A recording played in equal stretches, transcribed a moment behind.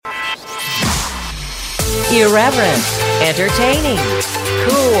Irreverent, entertaining,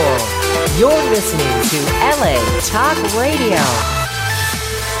 cool. You're listening to LA Talk Radio.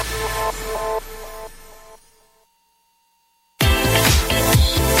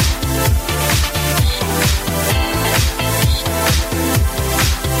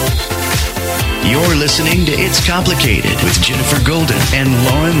 You're listening to It's Complicated with Jennifer Golden and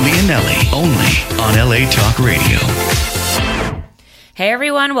Lauren Leonelli, only on LA Talk Radio. Hey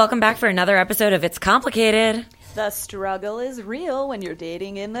everyone, welcome back for another episode of It's Complicated. The struggle is real when you're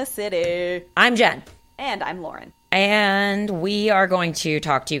dating in the city. I'm Jen. And I'm Lauren. And we are going to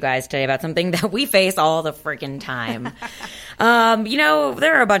talk to you guys today about something that we face all the freaking time.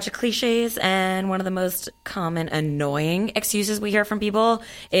 There are a bunch of cliches, and one of the most common annoying excuses we hear from people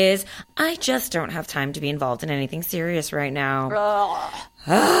is, I just don't have time to be involved in anything serious right now.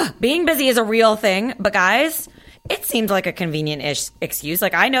 Being busy is a real thing, but guys, it seems like a convenient-ish excuse.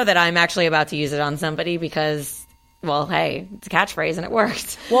 Like, I know that I'm actually about to use it on somebody because, well, hey, it's a catchphrase and it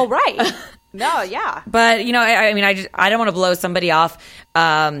worked. Well, right. No, yeah. But, I don't want to blow somebody off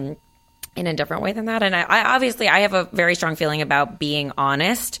in a different way than that. And I obviously have a very strong feeling about being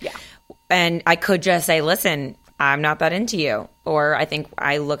honest. Yeah. And I could just say, listen, I'm not that into you. Or I think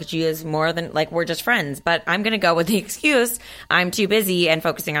I look at you as more than, like, we're just friends. But I'm going to go with the excuse, I'm too busy and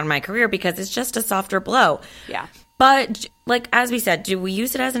focusing on my career because it's just a softer blow. Yeah. But, like, as we said, do we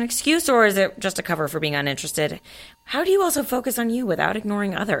use it as an excuse or is it just a cover for being uninterested? How do you also focus on you without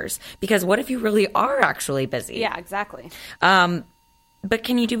ignoring others? Because what if you really are actually busy? Yeah, exactly. But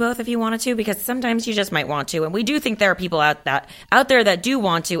can you do both if you wanted to? Because sometimes you just might want to. And we do think there are people out there that do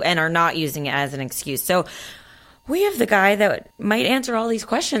want to and are not using it as an excuse. So we have the guy that might answer all these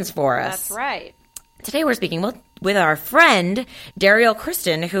questions for us. That's right. Today we're speaking with our friend, Daryl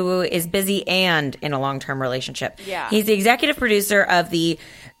Kristen, who is busy and in a long-term relationship. Yeah. He's the executive producer of the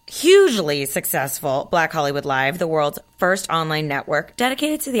hugely successful Black Hollywood Live, the world's first online network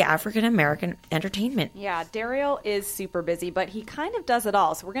dedicated to the African-American entertainment. Yeah, Daryl is super busy, but he kind of does it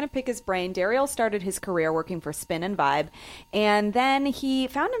all. So we're going to pick his brain. Daryl started his career working for Spin and Vibe, and then he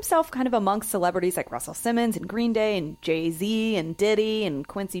found himself kind of amongst celebrities like Russell Simmons and Green Day and Jay-Z and Diddy and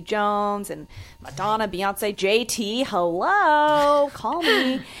Quincy Jones and Madonna, Beyonce, JT, hello, call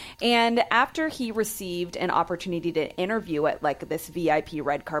me. And after he received an opportunity to interview at like this VIP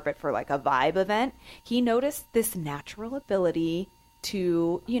red carpet for like a Vibe event, he noticed this natural ability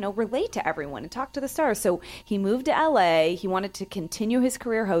to, relate to everyone and talk to the stars. So he moved to LA. He wanted to continue his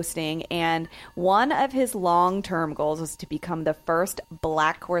career hosting. And one of his long-term goals was to become the first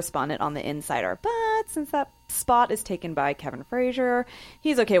Black correspondent on The Insider. But since that spot is taken by Kevin Frazier,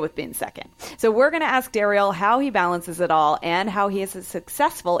 he's okay with being second. So we're going to ask Daryl how he balances it all and how he is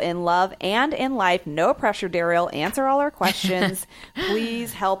successful in love and in life. No pressure, Daryl. Answer all our questions.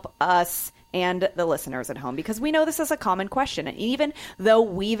 Please help us and the listeners at home, because we know this is a common question. And even though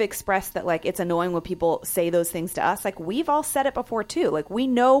we've expressed that, like, it's annoying when people say those things to us, like, we've all said it before too. Like, we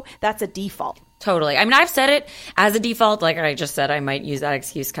know that's a default. Totally. I mean, I've said it as a default. Like I just said, I might use that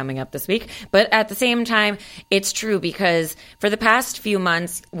excuse coming up this week. But at the same time, it's true because for the past few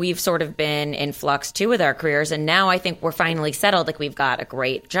months, we've sort of been in flux too with our careers. And now I think we're finally settled. Like we've got a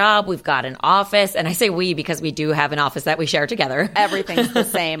great job. We've got an office. And I say we because we do have an office that we share together. Everything's the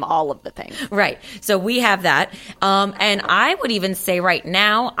same, all of the things. Right. So we have that. And I would even say right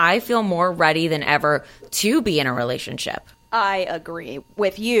now, I feel more ready than ever to be in a relationship. I agree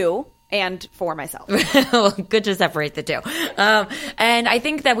with you. And for myself. Well, good to separate the two. And I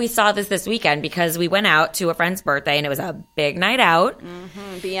think that we saw this weekend because we went out to a friend's birthday and it was a big night out.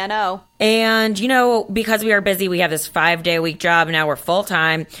 Mm-hmm. BNO. And, because we are busy, we have this 5-day-a-week job. Now we're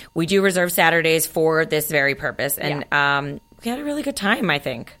full-time. We do reserve Saturdays for this very purpose. And we had a really good time, I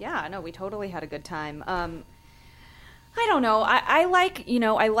think. Yeah, no, we totally had a good time. I don't know. I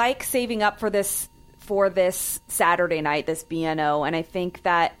like saving up for this Saturday night, this BNO, and I think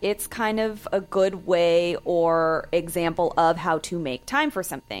that it's kind of a good way or example of how to make time for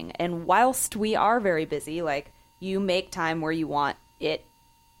something. And whilst we are very busy, like, you make time where you want it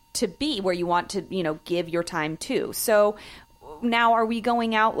to be, where you want to, give your time to. So now are we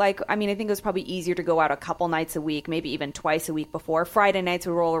going out? I think it was probably easier to go out a couple nights a week, maybe even twice a week before. Friday nights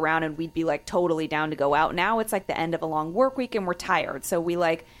would roll around and we'd be like totally down to go out. Now it's like the end of a long work week and we're tired. So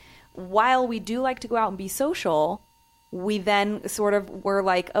while we do like to go out and be social, we then sort of were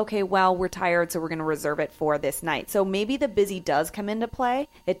like, okay, well, we're tired, so we're going to reserve it for this night. So maybe the busy does come into play.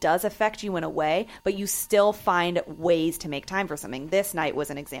 It does affect you in a way, but you still find ways to make time for something. This night was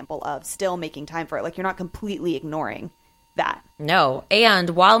an example of still making time for it. Like, you're not completely ignoring that. No.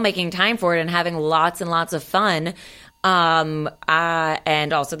 And while making time for it and having lots and lots of fun,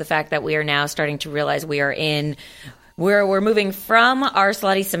 And also the fact that we are now starting to realize we're moving from our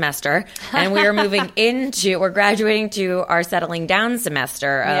slutty semester and we are we're graduating to our settling down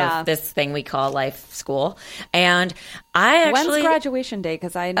semester of this thing we call life school. And when's graduation day?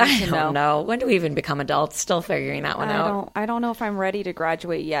 Because I need to know. I don't know. When do we even become adults? Still figuring that one out. I don't know if I'm ready to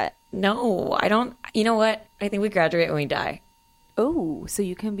graduate yet. No, I don't. You know what? I think we graduate when we die. Oh, so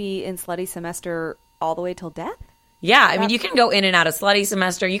you can be in slutty semester all the way till death? Yeah, I mean, you can go in and out of slutty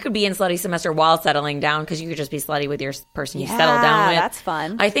semester. You could be in slutty semester while settling down because you could just be slutty with your person you settle down with. That's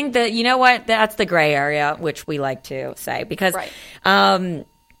fun. I think that, you know what? That's the gray area, which we like to say because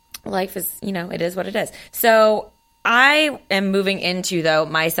life is, it is what it is. So I am moving into, though,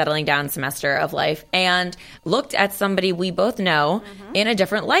 my settling down semester of life and looked at somebody we both know in a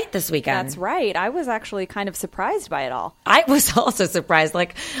different light this weekend. That's right. I was actually kind of surprised by it all. I was also surprised.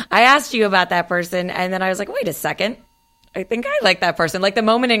 Like, I asked you about that person, and then I was like, wait a second. I think I like that person. Like the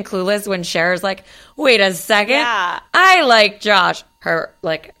moment in Clueless when Cher's like, wait a second. Yeah. I like Josh, her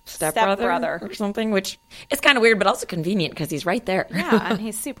like stepbrother or something, which is kind of weird, but also convenient because he's right there. Yeah, and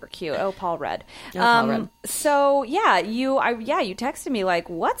he's super cute. Oh, Paul Rudd. Paul Rudd. So yeah, you texted me like,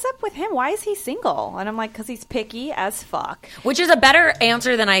 what's up with him? Why is he single? And I'm like, because he's picky as fuck. Which is a better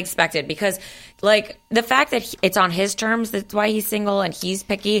answer than I expected because like the fact that it's on his terms, that's why he's single and he's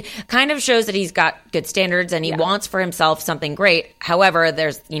picky, kind of shows that he's got good standards and he wants for himself something great. However,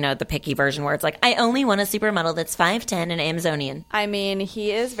 there's, the picky version where it's like, I only want a supermodel that's 5'10" and Amazonian. I mean,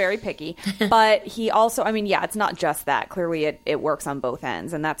 he is very picky, but he also, it's not just that. Clearly it works on both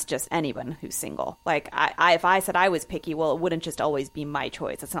ends, and that's just anyone who's single. Like, if I said I was picky, well, it wouldn't just always be my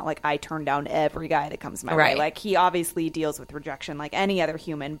choice. It's not like I turn down every guy that comes my way. Like, he obviously deals with rejection like any other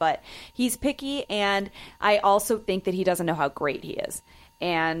human, but he's picky, and I also think that he doesn't know how great he is.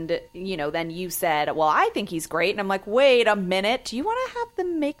 And, then you said, well, I think he's great. And I'm like, wait a minute. Do you want to have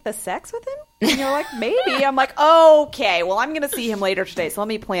them make the sex with him? And you're like, maybe. I'm like, okay, well, I'm going to see him later today. So let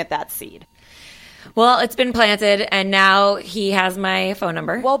me plant that seed. Well, it's been planted, and now he has my phone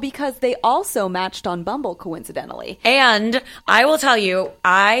number. Well, because they also matched on Bumble, coincidentally. And I will tell you,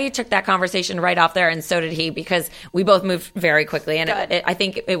 I took that conversation right off there, and so did he, because we both moved very quickly. And I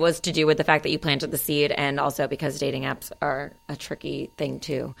think it was to do with the fact that you planted the seed, and also because dating apps are a tricky thing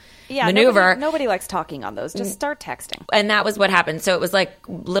to maneuver. Nobody likes talking on those. Just start texting. And that was what happened. So it was like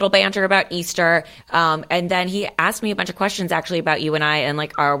little banter about Easter. And then he asked me a bunch of questions, actually, about you and I and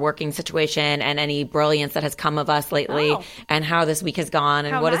like our working situation and any brilliance that has come of us lately and how this week has gone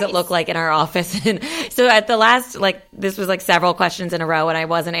and what does it look like in our office. And so at the last, this was like several questions in a row and I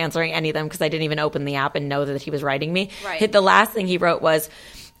wasn't answering any of them because I didn't even open the app and know that he was writing me. Right. The last thing he wrote was,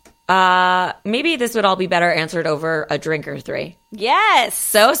 maybe this would all be better answered over a drink or three. Yes.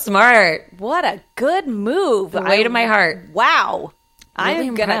 So smart. What a good move. The way to my heart. Wow. Really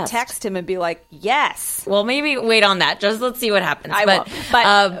I'm going to text him and be like, yes. Well, maybe wait on that. Just let's see what happens. I won't.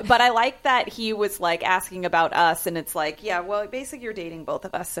 But I like that he was like asking about us and it's like, yeah, well, basically you're dating both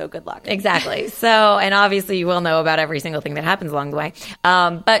of us. So good luck. Exactly. So, and obviously you will know about every single thing that happens along the way.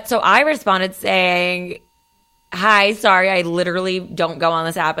 But so I responded saying, hi, sorry, I literally don't go on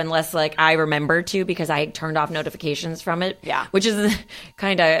this app unless I remember to because I turned off notifications from it. Yeah. Which is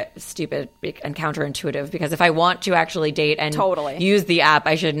kind of stupid and counterintuitive because if I want to actually date and use the app,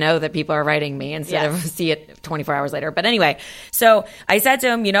 I should know that people are writing me instead of see it 24 hours later. But anyway, so I said to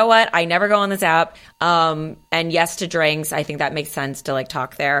him, you know what? I never go on this app. And yes to drinks. I think that makes sense to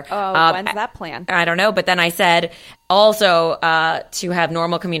talk there. When's that plan? I don't know. But then I said also to have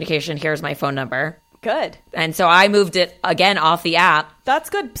normal communication, here's my phone number. Good. And so I moved it again off the app.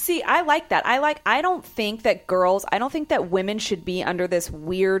 That's good. See, I like that. I don't think that women should be under this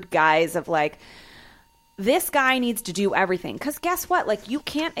weird guise of this guy needs to do everything. Because guess what? You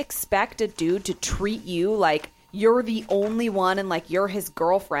can't expect a dude to treat you like you're the only one and you're his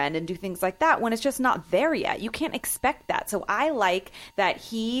girlfriend and do things like that when it's just not there yet. You can't expect that. So I like that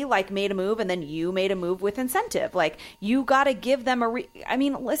he made a move and then you made a move with incentive. You got to give them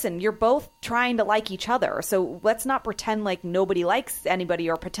listen, you're both trying to like each other. So let's not pretend like nobody likes anybody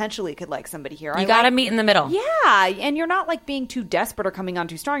or potentially could like somebody here. You got to meet in the middle. Yeah. And you're not being too desperate or coming on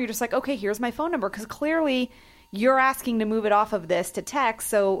too strong. You're just okay, here's my phone number. Because clearly you're asking to move it off of this to text,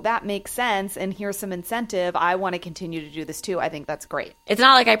 so that makes sense, and here's some incentive. I want to continue to do this, too. I think that's great. It's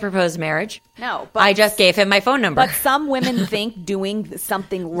not like I proposed marriage. No. But I just gave him my phone number. But some women think doing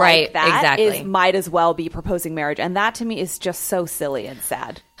something like that might as well be proposing marriage, and that, to me, is just so silly and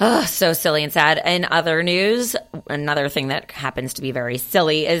sad. Oh, so silly and sad. In other news, another thing that happens to be very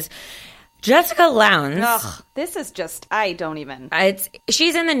silly is Jessica Lowndes. Ugh, this is just, I don't even.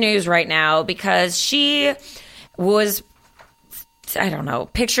 She's in the news right now because she was, I don't know,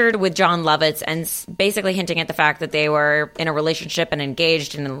 pictured with John Lovitz and basically hinting at the fact that they were in a relationship and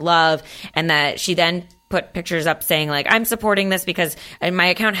engaged and in love, and that she then put pictures up saying like, I'm supporting this because my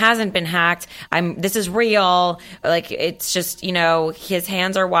account hasn't been hacked. This is real. Like, it's just, you know, his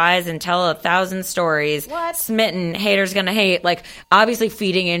hands are wise and tell 1,000 stories. What? Smitten, haters gonna hate. Like, obviously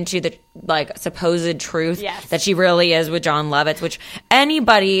feeding into the like supposed truth Yes. that she really is with John Lovitz, which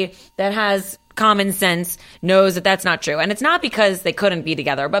anybody that has common sense knows that that's not true. And it's not because they couldn't be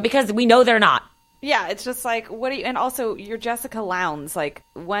together, but because we know they're not. Yeah, it's just like, what do you, and also you're Jessica Lowndes. Like,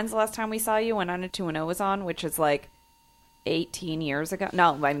 when's the last time we saw you when 90210 was on, which is like 18 years ago?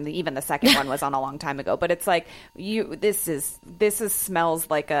 No, I mean, even the second one was on a long time ago, but it's like, this is smells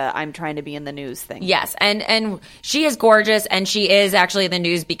like a I'm trying to be in the news thing. Yes, and she is gorgeous, and she is actually in the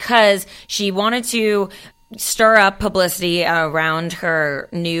news because she wanted to stir up publicity around her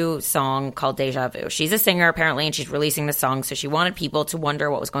new song called Deja Vu. She's a singer apparently, and she's releasing the song, so she wanted people to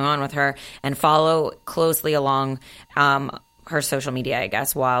wonder what was going on with her and follow closely along her social media, I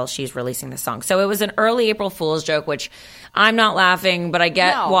guess, while she's releasing the song. So it was an early April Fool's joke, which I'm not laughing, but I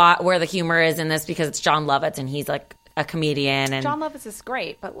get where the humor is in this because it's John Lovitz and he's like a comedian. And John Lovitz is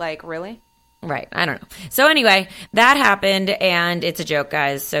great, but like, really? Right. I don't know. So anyway, that happened, and it's a joke,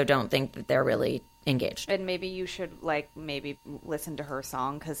 guys, so don't think that they're really engaged. And maybe you should maybe listen to her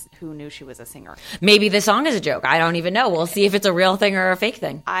song, because who knew she was a singer? Maybe the song is a joke. I don't even know. We'll see if it's a real thing or a fake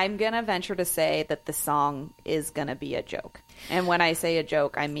thing. I'm going to venture to say that the song is going to be a joke. And when I say a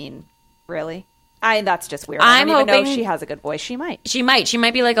joke, I mean, really? That's just weird. I don't even know if she has a good voice. She might. She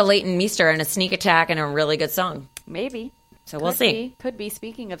might be like a Leighton Meester and a sneak attack and a really good song. Maybe. So we'll see. Could be.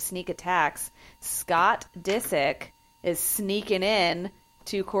 Speaking of sneak attacks, Scott Disick is sneaking in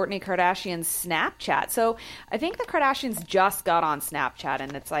to Kourtney Kardashian's Snapchat. So I think the Kardashians just got on Snapchat,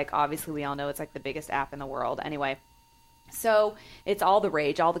 and it's like, obviously we all know it's like the biggest app in the world. Anyway, so it's all the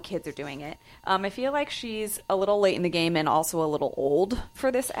rage. All the kids are doing it. I feel like she's a little late in the game and also a little old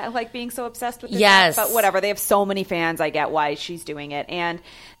for this, like being so obsessed with this yes. app. But whatever. They have so many fans. I get why she's doing it. And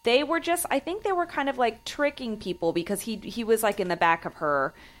they were just, I think they were kind of like tricking people because he was like in the back of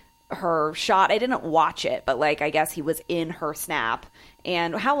her shot. I didn't watch it, but like, I guess he was in her snap.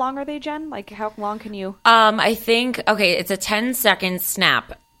 And how long are they, Jen? Like, how long can you? I think, okay, it's a 10-second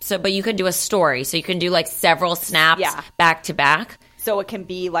snap. So, but you can do a story. So you can do like several snaps back to back. So it can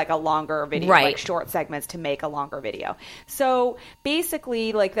be like a longer video, right. Like short segments to make a longer video. So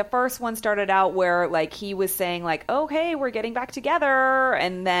basically, like the first one started out where like he was saying like, oh, hey, we're getting back together.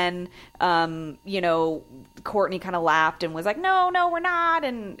 And then, Kourtney kind of laughed and was like, no, we're not.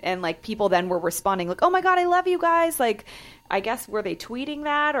 And like people then were responding like, oh my God, I love you guys. Like, I guess, were they tweeting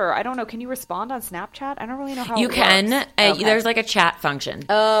that? Or I don't know. Can you respond on Snapchat? I don't really know how you it can. works. Okay. There's like a chat function.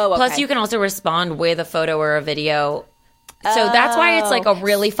 Oh, okay. Plus, you can also respond with a photo or a video. So that's why it's like a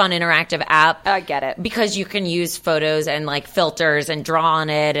really fun interactive app. I get it. Because you can use photos and like filters and draw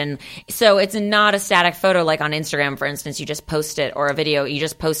on it. And so it's not a static photo like on Instagram, for instance. You just post it, or a video, you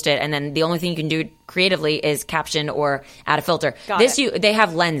just post it. And then the only thing you can do creatively is caption or add a filter. They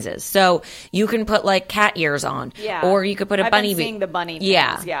have lenses. So you can put like cat ears on. Yeah. Or you could put a bunny. I've been seeing the bunny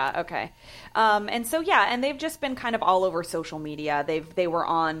things. Yeah. Okay. And they've just been kind of all over social media. They were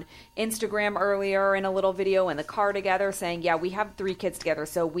on Instagram earlier in a little video in the car together saying, yeah, we have 3 kids together,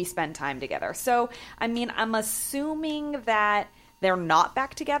 so we spend time together. So, I mean, I'm assuming that they're not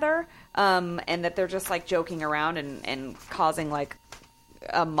back together, and that they're just like joking around and causing like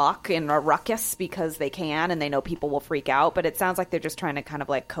a muck and a ruckus because they can, and they know people will freak out. But it sounds like they're just trying to kind of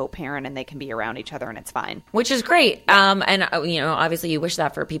like co-parent, and they can be around each other, and it's fine. Which is great. And obviously you wish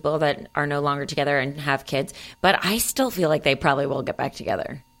that for people that are no longer together and have kids. But I still feel like they probably will get back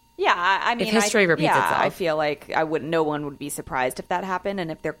together. Yeah, I mean, if history repeats itself. I feel like no one would be surprised if that happened, and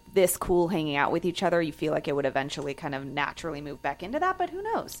if they're this cool hanging out with each other, you feel like it would eventually kind of naturally move back into that, but who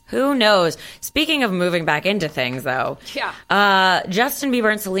knows? Who knows? Speaking of moving back into things, though, Justin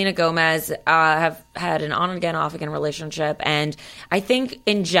Bieber and Selena Gomez have had an on-again, off-again relationship, and I think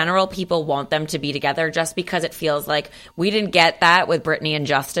in general people want them to be together just because it feels like we didn't get that with Britney and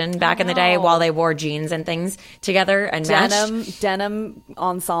Justin back in the day while they wore jeans and things together and denim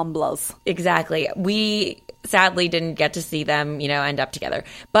ensembles. Exactly. We sadly didn't get to see them, end up together.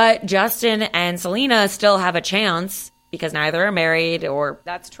 But Justin and Selena still have a chance because neither are married or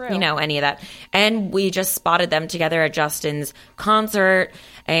that's true. Any of that. And we just spotted them together at Justin's concert,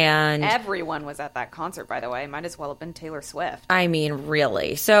 and everyone was at that concert, by the way. Might as well have been Taylor Swift. I mean,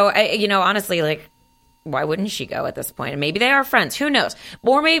 really. So, honestly, like, why wouldn't she go at this point? And maybe they are friends. Who knows?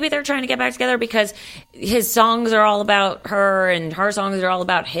 Or maybe they're trying to get back together because his songs are all about her and her songs are all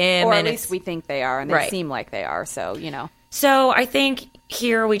about him. Or and at least we think they are, and they seem like they are. So, So I think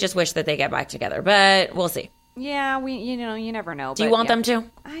here we just wish that they get back together, but we'll see. Yeah, you never know. Do you want them to?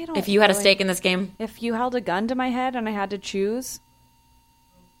 I don't. If you had a really. stake in this game? If you held a gun to my head and I had to choose,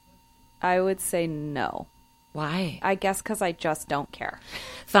 I would say no. Why? I guess because I just don't care.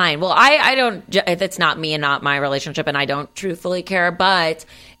 Fine. Well, I don't, it's not me and not my relationship, and I don't truthfully care. But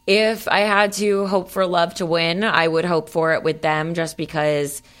if I had to hope for love to win, I would hope for it with them just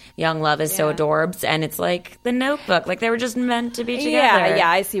because young love is so adorbs. And it's like the Notebook. Like they were just meant to be together. Yeah,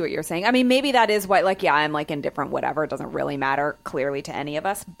 I see what you're saying. I mean, maybe that is why, I'm indifferent, whatever. It doesn't really matter clearly to any of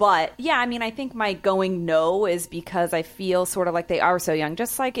us. But yeah, I mean, I think my going no is because I feel sort of like they are so young.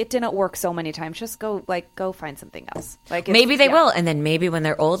 Just like it didn't work so many times. Just go find something else. Maybe they will. And then maybe when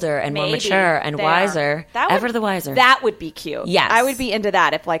they're older and more mature and wiser, ever the wiser. That would be cute. Yes. I would be into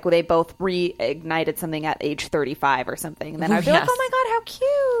that if they both reignited something at age 35 or something. And then I'd be like, oh my God, how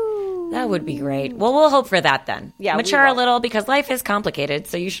cute. That would be great. Well, we'll hope for that then. Yeah, mature a little because life is complicated,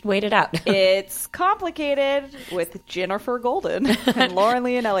 so you should wait it out. It's complicated with Jennifer Golden and Lauren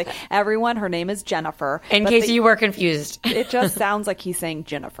Leonelli. Everyone, her name is Jennifer. In case you were confused. It just sounds like he's saying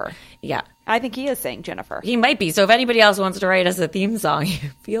Jennifer. Yeah. I think he is saying Jennifer. He might be. So if anybody else wants to write us a theme song,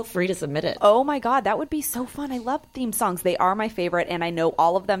 feel free to submit it. Oh my God, that would be so fun. I love theme songs. They are my favorite, and I know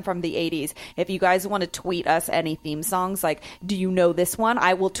all of them from the 80s. If you guys want to tweet us any theme songs, like, do you know this one?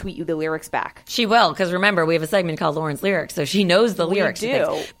 I will tweet you the lyrics back. She will, because remember, we have a segment called Lauren's Lyrics, so she knows the lyrics. We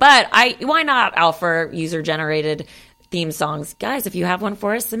do. But why not offer user-generated theme songs? Guys, if you have one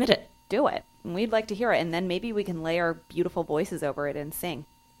for us, submit it. Do it. We'd like to hear it, and then maybe we can lay our beautiful voices over it and sing.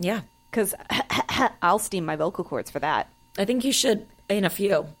 Yeah. Because I'll steam my vocal cords for that. I think you should in a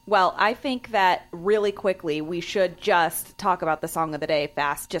few. Well, I think that really quickly we should just talk about the song of the day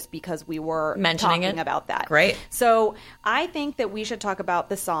fast just because we were talking about that. Great. So I think that we should talk about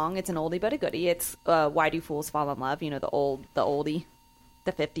the song. It's an oldie but a goodie. It's Why Do Fools Fall in Love? The oldie,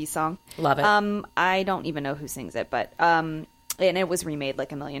 the 50s song. Love it. I don't even know who sings it, but and it was remade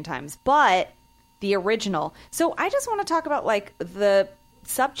like a million times. But the original. So I just want to talk about the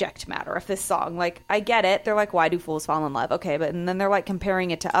subject matter of this song. I get it. They're like, why do fools fall in love? Okay, and then they're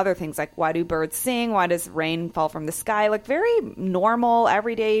comparing it to other things, like why do birds sing? Why does rain fall from the sky? Very normal,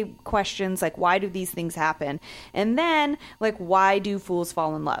 everyday questions, why do these things happen? And then, why do fools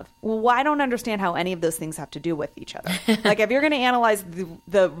fall in love? Well, I don't understand how any of those things have to do with each other. If you're going to analyze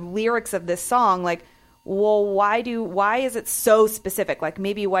the lyrics of this song, well, why is it so specific?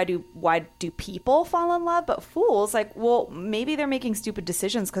 Maybe why do people fall in love? But fools, well, maybe they're making stupid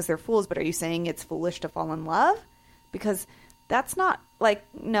decisions because they're fools, but are you saying it's foolish to fall in love? Because that's not,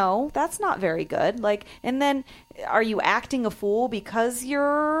 no, that's not very good. And then are you acting a fool because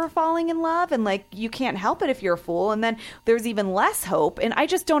you're falling in love? And, you can't help it if you're a fool. And then there's even less hope. And I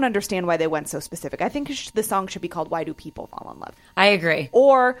just don't understand why they went so specific. I think the song should be called Why Do People Fall in Love? I agree.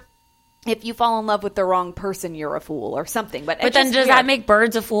 Or if you fall in love with the wrong person, you're a fool or something. But then does that make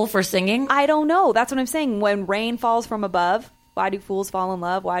birds a fool for singing? I don't know. That's what I'm saying. When rain falls from above, why do fools fall in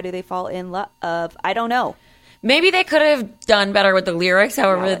love? Why do they fall in love? I don't know. Maybe they could have done better with the lyrics.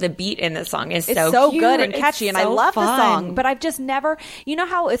 However, the beat in the song is so cute. Good and catchy, and I love fun. the song. But I've just never,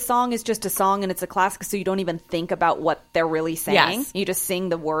 how a song is just a song and it's a classic, so you don't even think about what they're really saying. Yes. You just sing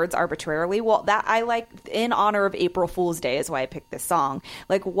the words arbitrarily. Well, that I like in honor of April Fool's Day is why I picked this song.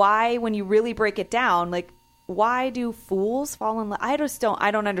 Why, when you really break it down, why do fools fall in love? I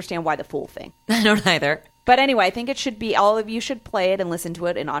don't understand why the fool thing. I don't either. But anyway, I think it should be, all of you should play it and listen to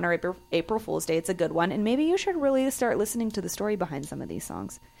it in honor of April Fool's Day. It's a good one. And maybe you should really start listening to the story behind some of these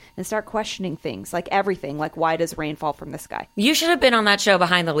songs and start questioning things, everything. Why does rain fall from the sky? You should have been on that show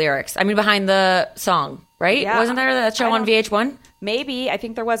behind the lyrics. I mean, behind the song, right? Yeah. Wasn't there that show on VH1? Maybe. I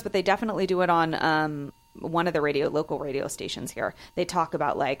think there was, but they definitely do it on one of the local radio stations here. They talk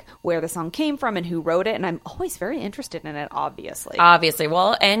about where the song came from and who wrote it, and I'm always very interested in it, obviously.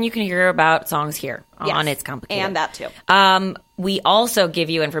 Well, and you can hear about songs here on It's Complicated. And that too. We also give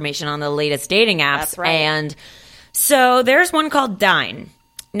you information on the latest dating apps. That's right. And so there's one called Dine.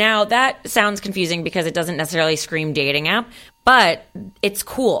 Now, that sounds confusing because it doesn't necessarily scream dating app, but it's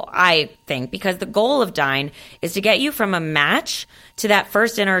cool, I think, because the goal of Dine is to get you from a match to that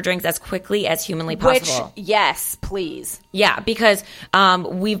first dinner or drinks as quickly as humanly possible. Which, yes, please. Yeah, because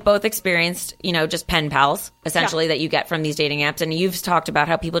we've both experienced, just pen pals, essentially, that you get from these dating apps. And you've talked about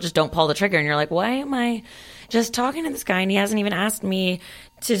how people just don't pull the trigger. And you're like, why am I just talking to this guy and he hasn't even asked me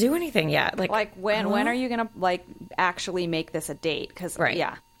to do anything yet? When are you going to, actually make this a date? Because, right.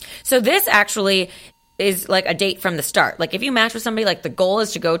 Yeah. So this actually is like a date from the start. Like if you match with somebody, like the goal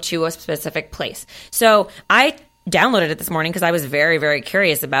is to go to a specific place. So I downloaded it this morning because I was very, very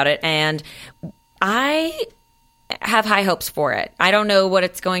curious about it, and I have high hopes for it. I don't know what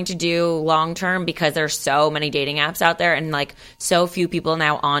it's going to do long term because there's so many dating apps out there and like so few people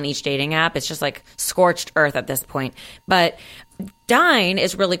now on each dating app. It's just like scorched earth at this point. But Dine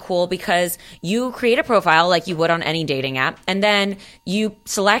is really cool because you create a profile like you would on any dating app, and then you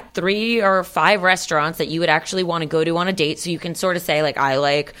select 3 or 5 restaurants that you would actually want to go to on a date. So you can sort of say like, I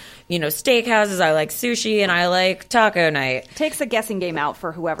like, steakhouses, I like sushi, and I like taco night. Takes the guessing game out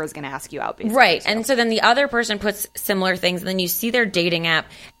for whoever's going to ask you out, basically. Right. And so then the other person puts similar things, and then you see their dating app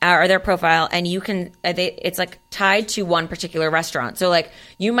or their profile, and you can, it's like tied to one particular restaurant. So like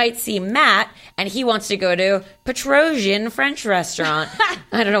you might see Matt, and he wants to go to Petrosian French restaurant.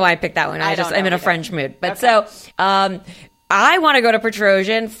 I don't know why I picked that one. I'm in a French mood. But so I want to go to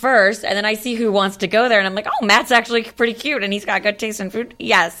Petrosian first, and then I see who wants to go there, and I'm like, oh, Matt's actually pretty cute, and he's got good taste in food.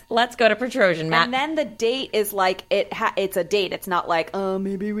 Yes, let's go to Petrosian, Matt. And then the date is like, it's a date. It's not like,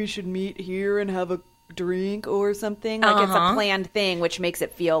 maybe we should meet here and have a drink or something. Like it's a planned thing, which makes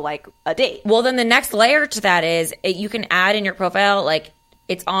it feel like a date. Well, then the next layer to that is you can add in your profile, like,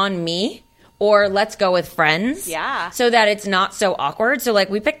 it's on me. Or let's go with friends. Yeah. So that it's not so awkward. So, like,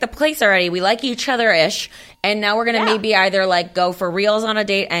 we picked the place already. We like each other-ish. And now we're going to maybe either, like, go for reals on a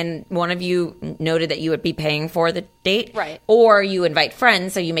date, and one of you noted that you would be paying for the date. Right. Or you invite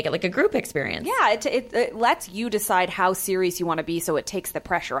friends, so you make it like a group experience. Yeah, it lets you decide how serious you want to be, so it takes the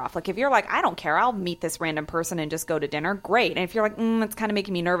pressure off. Like, if you're like, I don't care, I'll meet this random person and just go to dinner, great. And if you're like, it's kind of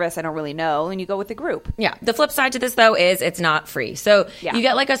making me nervous, I don't really know, then you go with the group. Yeah. The flip side to this, though, is it's not free. So you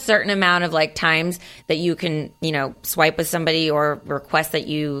get, like, a certain amount of, like, times that you can, swipe with somebody or request that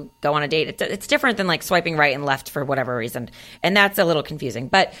you go on a date. It's different than, like, swiping right and left for whatever reason. And that's a little confusing.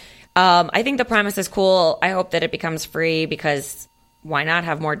 But I think the premise is cool. I hope that it becomes free because why not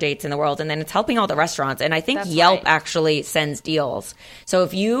have more dates in the world? And then it's helping all the restaurants. And I think Yelp actually sends deals. So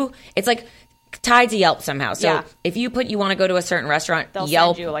it's like tied to Yelp somehow. So if you want to go to a certain restaurant, they'll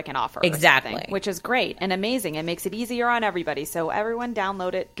Yelp send you like an offer. Exactly. Which is great and amazing. It makes it easier on everybody. So everyone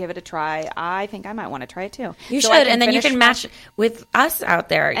download it, give it a try. I think I might want to try it too. You should. And then you can match with us out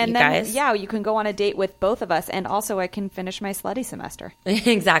there, and you then, guys. Yeah, you can go on a date with both of us. And also I can finish my slutty semester.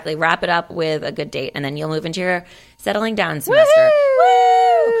 Exactly. Wrap it up with a good date. And then you'll move into your settling down semester.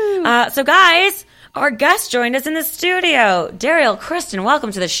 Woo! So guys, our guest joined us in the studio. Daryl Kristen,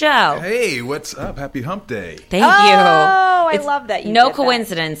 welcome to the show. Hey, what's up? Happy hump day. Thank you. Oh, I love that you No did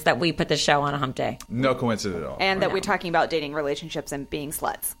coincidence that we put the show on a hump day. No coincidence at all. And that we're talking about dating, relationships, and being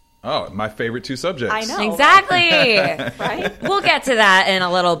sluts. Oh, my favorite 2 subjects. I know. Exactly. Right? We'll get to that in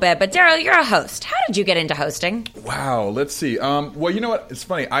a little bit. But Daryl, you're a host. How did you get into hosting? Wow, let's see. Well, you know what? It's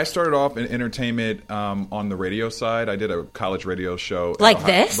funny. I started off in entertainment on the radio side. I did a college radio show. Like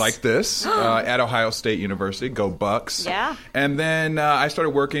this? Like this at Ohio State University. Go Bucks. Yeah. And then I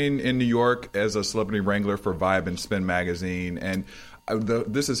started working in New York as a celebrity wrangler for Vibe and Spin magazine. And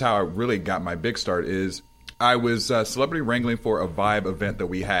this is how I really got my big start is I was celebrity wrangling for a Vibe event that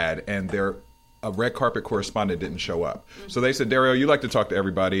we had, and a red carpet correspondent didn't show up. So they said, Daryl, you like to talk to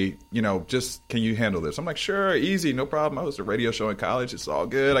everybody. Just can you handle this? I'm like, sure, easy, no problem. I was a radio show in college. It's all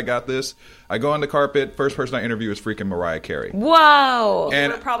good. I got this. I go on the carpet. First person I interview is freaking Mariah Carey. Whoa.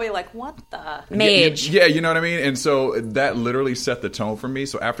 And We're probably like, what the? Mage. Yeah, you know what I mean? And so that literally set the tone for me.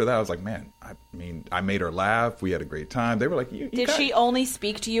 So after that, I was like, man, I made her laugh. We had a great time. They were like, Did she only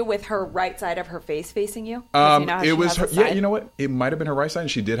speak to you with her right side of her face facing you? It was her. Yeah, you know what? It might have been her right side,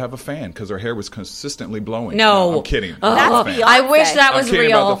 and she did have a fan because her hair was consistently blowing. No. I'm kidding. That's Beyonce. I wish that was I'm kidding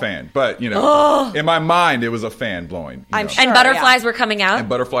real. about the fan, but in my mind, it was a fan blowing. I'm know. sure. And butterflies were coming out? And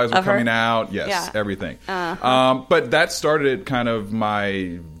butterflies were of her? coming out. Yes, Yeah. everything. But that started kind of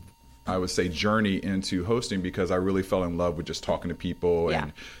my, I would say, journey into hosting because I really fell in love with just talking to people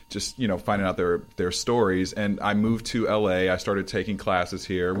and just, finding out their stories. And I moved to LA. I started taking classes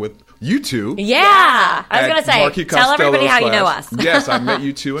here with you two. Yeah. I was going to say, Marky tell everybody how Costello's you know class. us. Yes, I met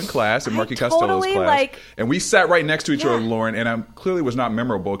you two in class at Marky Costello's totally, class. And we sat right next to each other, Lauren, and I clearly was not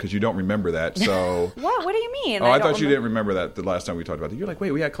memorable because you don't remember that. So What do you mean? Oh, I thought you didn't remember that the last time we talked about it. You're like,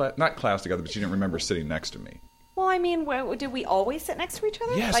 wait, we had not class together, but you didn't remember sitting next to me. Well, I mean, did we always sit next to each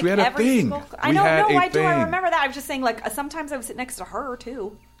other? Yes, like we had a every thing. Single, I We don't had know. a I do. I thing. remember that. I was just saying, like, sometimes I would sit next to her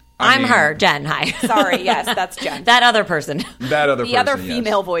too. I'm her, Jen. Hi. Sorry, yes, that's Jen. That other person. That other the person, other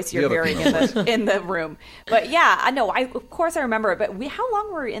female voice you're hearing in the room. But yeah, I know. Of course I remember it. But how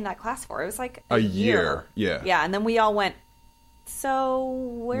long were we in that class for? It was like a year. Yeah. Yeah, and then we all went so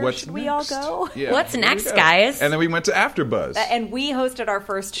where What's should we all next? go? Yeah, What's where do we next, go? guys? And then we went to AfterBuzz. And we hosted our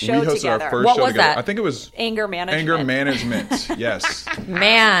first we show hosted together. our first What show was together. that? I think it was Anger Management. Anger Management. Yes.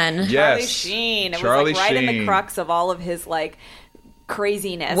 Man. Yes. Charlie Sheen. It Charlie was like right in the Sheen. crux of all of his like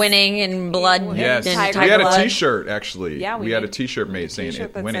craziness. Winning and blood. Yes, and Tiger we had a blood. T-shirt actually. Yeah, we had a made T-shirt made saying T-shirt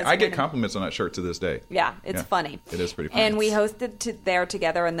it that winning. says I get winning. compliments on that shirt to this day. Yeah, it's Yeah. funny. It is pretty funny. And we hosted there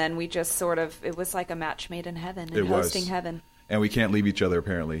together, and then we just sort of, it was like a match made in heaven and It was. hosting heaven. And we can't leave each other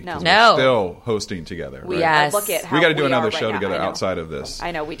apparently. 'cause No. we're still hosting together. We right? Yes. look at how We got to do we another are show right now. together I know. outside of this.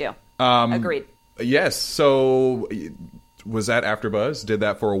 I know we do. Agreed. Yes. So was at AfterBuzz. Did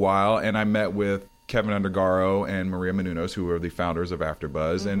that for a while, and I met with Kevin Undergaro and Maria Menounos, who are the founders of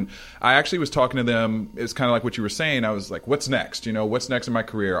AfterBuzz. And I actually was talking to them. It's kind of like what you were saying. I was like, what's next? You know, what's next in my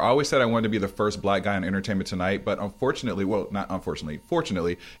career? I always said I wanted to be the first black guy on Entertainment Tonight, but unfortunately, well, not unfortunately,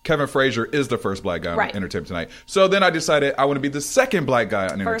 fortunately, Kevin Frazier is the first black guy on Right. Entertainment Tonight. So then I decided I want to be the second black guy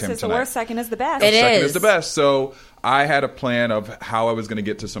on First Entertainment is the Tonight. worst, second is the best. It Second is. is the best. So I had a plan of how I was going to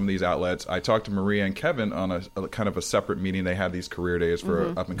get to some of these outlets. I talked to Maria and Kevin on a kind of a separate meeting. They had these career days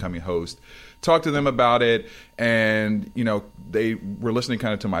for up and coming hosts. Talked to them about it, and you know they were listening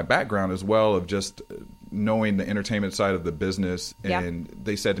kind of to my background as well of just knowing the entertainment side of the business. Yeah. And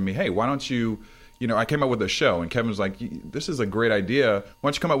they said to me, "Hey, why don't you?" You know, I came up with a show, and Kevin was like, "This is a great idea. Why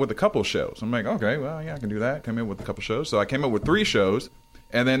don't you come up with a couple shows?" I'm like, "Okay, well, yeah, I can do that. Come in with a couple shows." So I came up with 3 shows.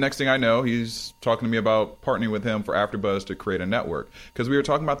 And then next thing I know, he's talking to me about partnering with him for AfterBuzz to create a network. Because we were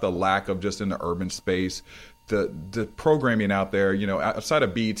talking about the lack of just in the urban space, the programming out there. You know, outside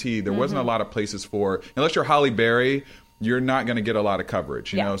of BET, there wasn't a lot of places for, unless you're Halle Berry, you're not going to get a lot of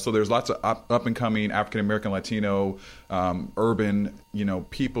coverage. You know, so there's lots of up and coming African American, Latino, urban, you know,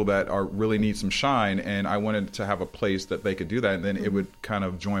 people that are really need some shine. And I wanted to have a place that they could do that, and then it would kind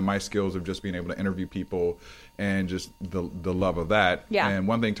of join my skills of just being able to interview people and just the love of that. Yeah. And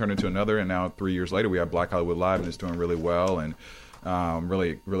one thing turned into another, and now 3 years later, we have Black Hollywood Live, and it's doing really well, and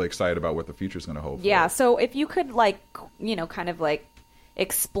really, really excited about what the future is going to hold. Yeah, for it. so if you could, like, you know, kind of like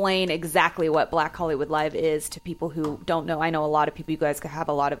explain exactly what Black Hollywood Live is to people who don't know. I know a lot of people, you guys have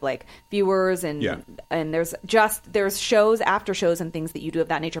a lot of like viewers, and Yeah. and there's shows, after shows and things that you do of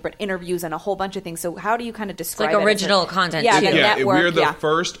that nature, but interviews and a whole bunch of things. So how do you kind of describe like it? original content, Yeah, too. the Yeah, network. we're the yeah.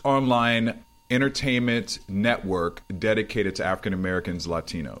 first online entertainment network dedicated to African Americans,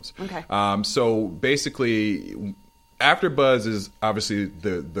 Latinos. Okay. So basically, AfterBuzz is obviously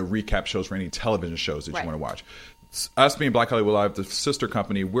the recap shows for any television shows that Right. you want to watch. Us being Black Hollywood Live, the sister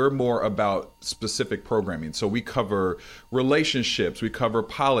company, we're more about specific programming. So we cover relationships, we cover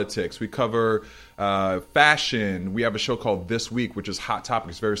politics, we cover fashion. We have a show called This Week, which is Hot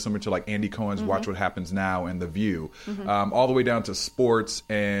Topics, very similar to like Andy Cohen's Watch What Happens Now and The View, all the way down to sports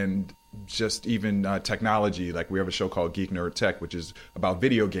and just even technology. Like we have a show called Geek Nerd Tech, which is about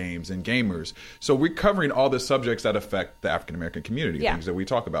video games and gamers. So we're covering all the subjects that affect the African American community, Yeah. things that we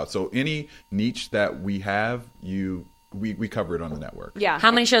talk about. So any niche that we have, we cover it on the network. Yeah.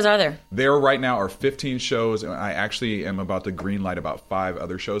 How many shows are there? There right now are 15 shows, and I actually am about to greenlight about 5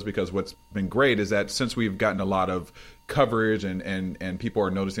 other shows, because what's been great is that since we've gotten a lot of coverage and people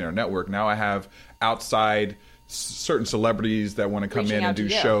are noticing our network, now I have outside certain celebrities that want to come Reaching in out and do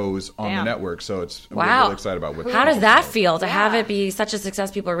to you. shows on Damn. the network. So we're Wow. really excited about what. How does that feel to have Yeah. it be such a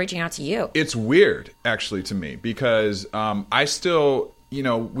success? People are reaching out to you. It's weird, actually, to me, because I still, you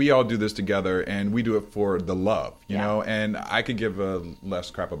know, we all do this together, and we do it for the love, you Yeah. know, and I could give a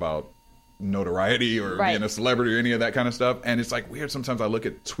less crap about notoriety or Right. being a celebrity or any of that kind of stuff. And it's like weird. Sometimes I look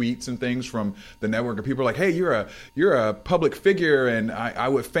at tweets and things from the network, and people are like, "Hey, you're a public figure, and I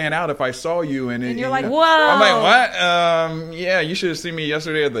would fan out if I saw you." And you're you like, know, "Whoa." I'm like, "What? Yeah, you should have seen me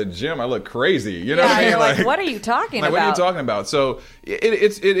yesterday at the gym. I look crazy." You know Yeah, what I mean? you're like, what are you talking like, about? what are you talking about? So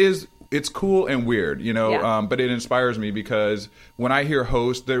it's cool and weird, you know, Yeah. but it inspires me because when I hear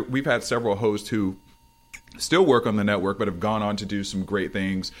hosts, we've had several hosts who still work on the network but have gone on to do some great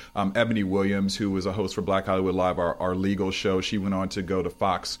things. Ebony Williams, who was a host for Black Hollywood Live, our legal show, she went on to go to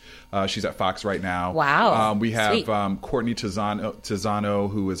Fox. She's at Fox right now. Wow. We have Sweet. Courtney Tizano,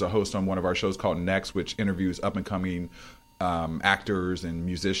 who is a host on one of our shows called Next, which interviews up-and-coming actors and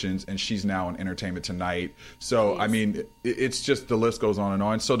musicians, and she's now on Entertainment Tonight. So, I mean, it's just the list goes on and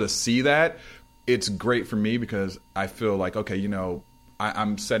on. So to see that, it's great for me because I feel like, okay, you know,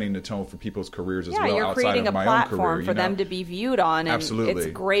 I'm setting the tone for people's careers as Yeah, well you're outside creating of a my own platform career. for you know? them to be viewed on, and Absolutely. it's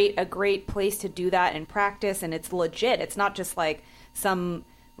a great place to do that in practice, and it's legit. It's not just like some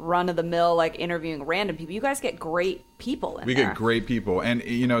run of the mill like interviewing random people. You guys get great people in We there. get great people. And,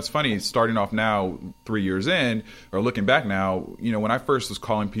 it's funny, starting off now, 3 years in, or looking back now, when I first was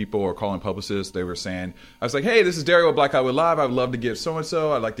calling people or calling publicists, they were saying, I was like, hey, this is Dario at Black Hollywood Live. I would love to get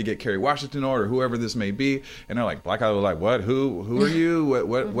so-and-so. I'd like to get Kerry Washington or whoever this may be. And they're like, Black Hollywood Live, what? Who are you?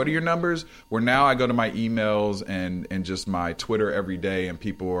 What are your numbers? Where now I go to my emails and just my Twitter every day, and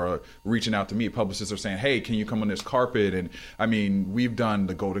people are reaching out to me. Publicists are saying, hey, can you come on this carpet? And, I mean, we've done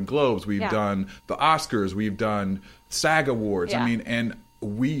the Golden Globes. We've done the Oscars. We've done SAG Awards. Yeah. I mean, and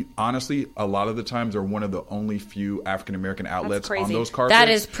we honestly, a lot of the times, are one of the only few African American outlets on crazy. those carpets. That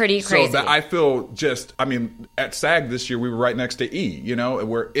is pretty crazy. So that I feel at SAG this year, we were right next to E,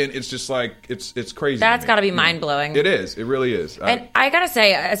 it's just like, it's crazy. That's got to be mind blowing. It is. It really is. And I gotta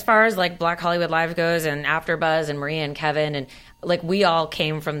say, as far as like Black Hollywood Live goes, and AfterBuzz, and Maria and Kevin, and like we all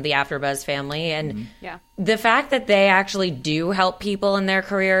came from the AfterBuzz family, and the fact that they actually do help people in their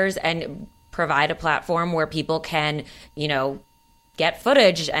careers and provide a platform where people can, get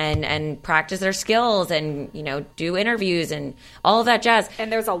footage and practice their skills and, do interviews and all of that jazz.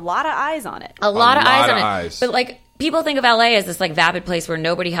 And there's a lot of eyes on it. A lot of eyes on it. eyes. But like people think of LA as this like vapid place where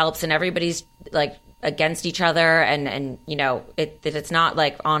nobody helps and everybody's like against each other and that it's not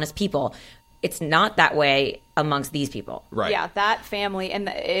like honest people. It's not that way amongst these people. Right. Yeah, that family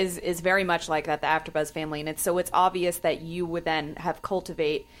is very much like that, the AfterBuzz family, and it's obvious that you would then have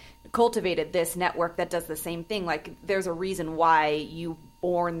cultivated this network that does the same thing. Like, there's a reason why you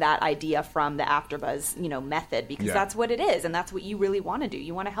born that idea from the AfterBuzz, method, because that's what it is, and that's what you really want to do.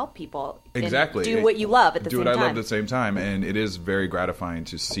 You want to help people, exactly, and do what you love at the same time. Do what I love at the same time, and it is very gratifying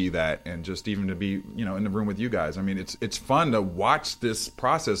to see that, and just even to be, in the room with you guys. I mean, it's fun to watch this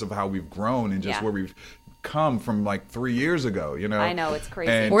process of how we've grown and just where we've come from like 3 years ago. I know, it's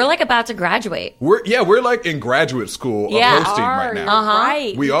crazy. And we're like about to graduate. We're like in graduate school of hosting right now.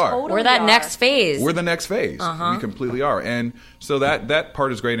 Right, we are. Totally we're that are. next phase. We're the next phase. We completely are. And so that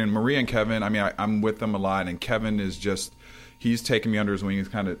part is great. And Maria and Kevin, I mean, I'm with them a lot. And Kevin is just, he's taken me under his wing. He's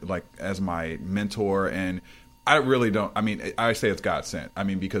kind of like as my mentor. And I really don't, I mean, I say it's God sent. I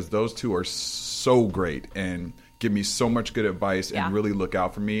mean, because those two are so great and give me so much good advice and really look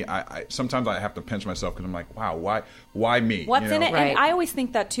out for me. I sometimes I have to pinch myself because I'm like, wow, why me? What's in it? Right. And I always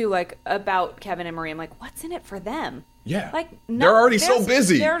think that too, like about Kevin and Maria. I'm like, what's in it for them? Yeah. Like they're already so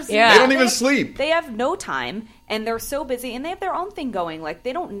busy. They don't even sleep. They have no time, and they're so busy, and they have their own thing going. Like,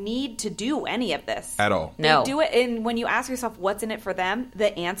 they don't need to do any of this At all. No. They do it, and when you ask yourself what's in it for them,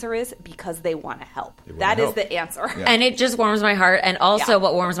 the answer is because they want to help. wanna That is help. the answer. Yeah. And it just warms my heart. And also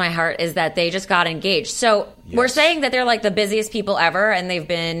what warms my heart is that they just got engaged. So we're saying that they're like the busiest people ever, and they've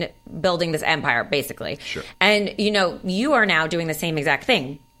been building this empire, basically. Sure. And, you are now doing the same exact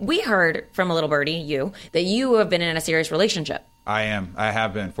thing. We heard from a little birdie, that you have been in a serious relationship. I am. I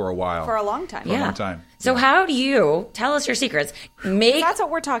have been for a while. For a long time. For a long time. So how do you, tell us your secrets, That's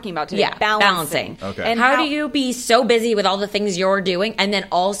what we're talking about today. Balancing. Okay. And how do you be so busy with all the things you're doing and then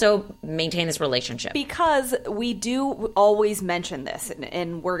also maintain this relationship? Because we do always mention this,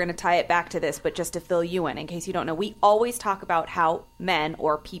 and we're going to tie it back to this, but just to fill you in case you don't know, we always talk about how men,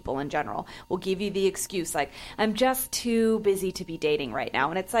 or people in general, will give you the excuse, like, I'm just too busy to be dating right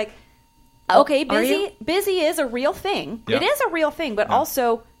now. And it's like, okay, busy is a real thing. Yeah. It is a real thing, but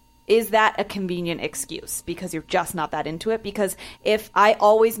also, is that a convenient excuse because you're just not that into it? Because if I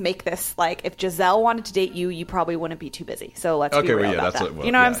always make this, like, if Giselle wanted to date you, you probably wouldn't be too busy. So let's be real about that.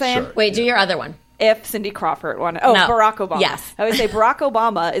 You know what I'm saying? Sure. Wait, do your other one. If Cindy Crawford wanted... No. Barack Obama. Yes. I would say Barack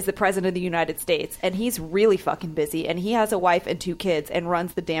Obama is the president of the United States, and he's really fucking busy, and he has a wife and 2 kids and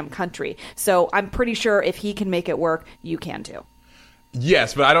runs the damn country. So I'm pretty sure if he can make it work, you can too.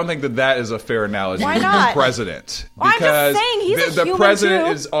 Yes, but I don't think that is a fair analogy. Why not? President. Well, I'm just saying, he's a the human president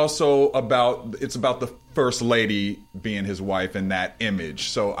too. is also about the first lady being his wife in that image.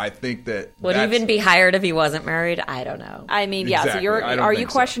 So I think that Would he even be hired if he wasn't married? I don't know. I mean, yeah. Exactly. So I don't are you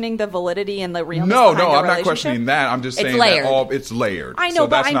think so. questioning the validity and the realness? No, behind the I'm not relationship? questioning that. I'm just It's saying layered. that it's layered. I know, So but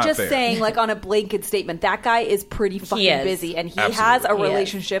that's I'm not just fair. saying, like, on a blanket statement, that guy is pretty fucking is. busy, and he Absolutely. has a He is.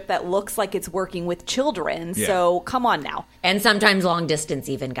 relationship that looks like it's working with children. Yeah. So come on now. And sometimes long distance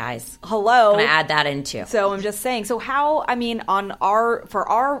even, guys. Hello. I'm going to add that in too. So I'm just saying. So how? I mean, for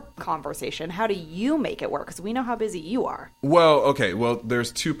our conversation, how do you make it work? Because we know how busy you are. Well, okay. Well,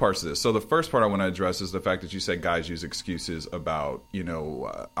 there's 2 parts to this. So the first part I want to address is the fact that you said guys use excuses about,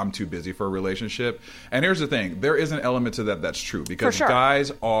 I'm too busy for a relationship. And here's the thing. There is an element to that that's true. Because sure.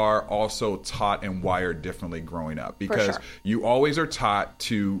 guys are also taught and wired differently growing up. Because sure. you always are taught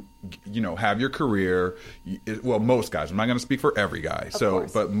to, have your career. Well, most guys. I'm not going to speak for every guy.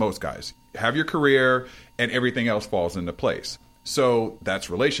 course. But most guys. Have your career and everything else falls into place. So that's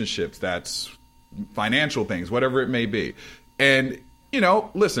relationships. That's financial things, whatever it may be. And,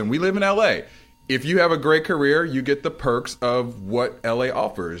 listen, we live in LA. If you have a great career, you get the perks of what LA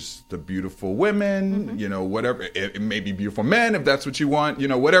offers. The beautiful women, whatever. It may be beautiful men if that's what you want,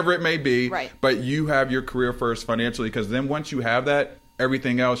 whatever it may be. Right. But you have your career first financially, because then once you have that,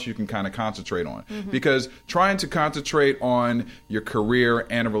 everything else you can kind of concentrate on. Because trying to concentrate on your career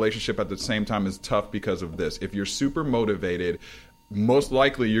and a relationship at the same time is tough because of this. If you're super motivated, most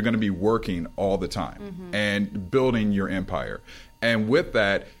likely you're going to be working all the time and building your empire. And with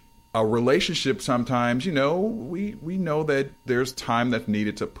that, a relationship sometimes, we know that there's time that's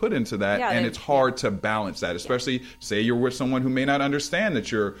needed to put into that, and it's hard to balance that, especially say you're with someone who may not understand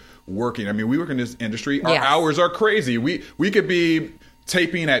that you're working. I mean, we work in this industry. Our hours are crazy. We could be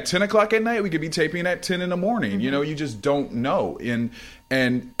taping at 10 o'clock at night. We could be taping at 10 in the morning. You just don't know.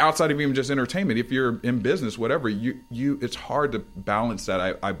 And outside of even just entertainment, if you're in business, whatever, it's hard to balance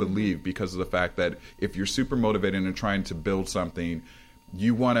that, I believe, because of the fact that if you're super motivated and trying to build something,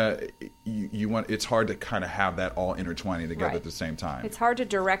 it's hard to kind of have that all intertwining together at the same time. It's hard to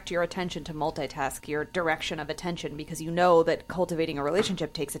direct your attention to multitask your direction of attention, because you know that cultivating a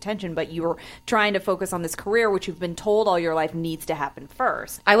relationship takes attention, but you're trying to focus on this career, which you've been told all your life needs to happen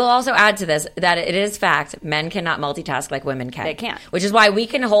first. I will also add to this that it is fact men cannot multitask like women can. They can't. Which is why we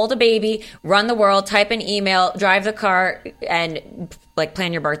can hold a baby, run the world, type an email, drive the car, and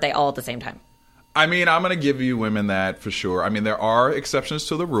plan your birthday all at the same time. I mean, I'm going to give you women that for sure. I mean, there are exceptions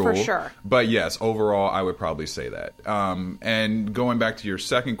to the rule. For sure. But yes, overall, I would probably say that. And going back to your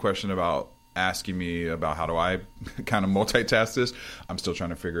second question about asking me about how do I kind of multitask this, I'm still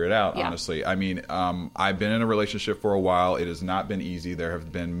trying to figure it out, honestly. I mean, I've been in a relationship for a while. It has not been easy. There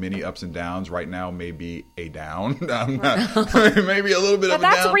have been many ups and downs. Right now, maybe a down. Maybe a little bit of a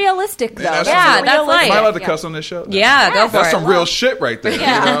down. That's realistic, though. That's life. Am I allowed to cuss on this show? Yeah, go for it. That's some real shit right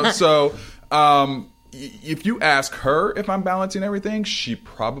there. So... if you ask her if I'm balancing everything, she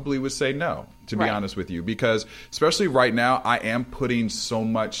probably would say no, to be honest with you, because especially right now, I am putting so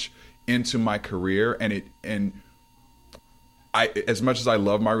much into my career, and I, as much as I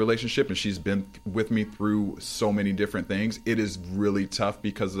love my relationship and she's been with me through so many different things, it is really tough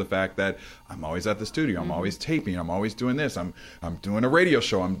because of the fact that I'm always at the studio. I'm always taping. I'm always doing this. I'm doing a radio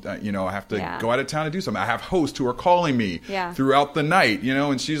show. I have to go out of town to do something. I have hosts who are calling me throughout the night,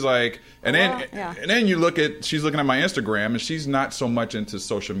 and she's like, and then she's looking at my Instagram, and she's not so much into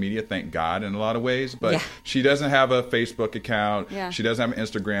social media, thank God, in a lot of ways, but she doesn't have a Facebook account. Yeah. She doesn't have an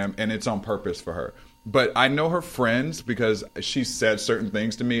Instagram, and it's on purpose for her. But I know her friends because she said certain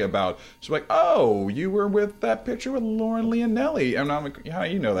things to me about, she's like, oh, you were with that picture with Lauren Leonelli. And I'm like, how do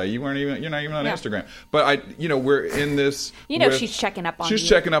you know that? You're not even on Instagram. But we're in this. She's checking up on She's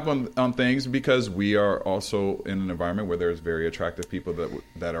checking up on things because we are also in an environment where there's very attractive people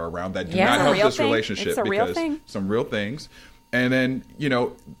that are around that do not help this relationship. It's a real thing. Some real things. And then,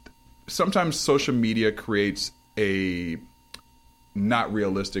 sometimes social media creates a not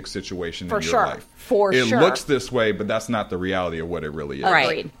realistic situation in your life. It looks this way, but that's not the reality of what it really is.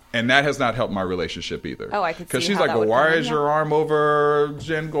 Right. And that has not helped my relationship either. Oh, I could see because she's how like, that well, would why come is your arm over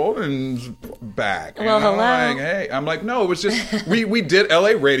Jen Golden's back? Well, and hello. I'm like, hey. I'm like, no, it was just, we did LA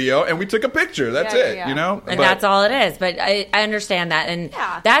radio and we took a picture. That's it, And that's all it is. But I understand that. And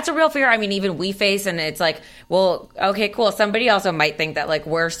that's a real fear. I mean, even we face, and it's like, well, okay, cool. Somebody also might think that,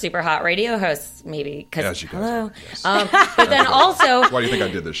 we're super hot radio hosts, maybe. Cause, hello. Yes. But then also... Why do you think I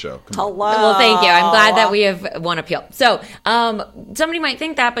did this show? Hello. Well, thank you. I'm glad that we have one appeal. So, somebody might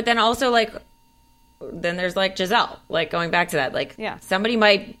think that, but then also, then there's Giselle, going back to that, somebody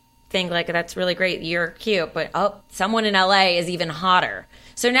might think that's really great, you're cute, but someone in LA is even hotter.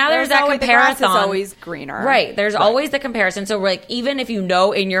 So now there's that comparison. The grass is always greener, right? There's always the comparison. So even if you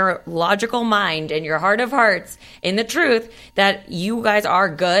know in your logical mind, in your heart of hearts, in the truth that you guys are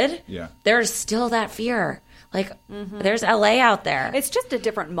good, there's still that fear. There's LA out there. It's just a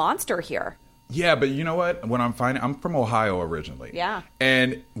different monster here. Yeah, but you know what? When I'm from Ohio originally. Yeah.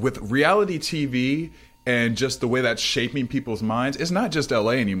 And with reality TV and just the way that's shaping people's minds, it's not just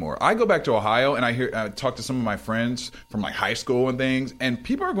LA anymore. I go back to Ohio and I talk to some of my friends from high school and things, and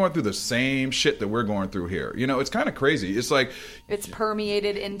people are going through the same shit that we're going through here. It's kind of crazy. It's like it's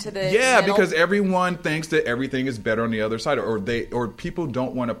permeated into the middle. Because everyone thinks that everything is better on the other side, or people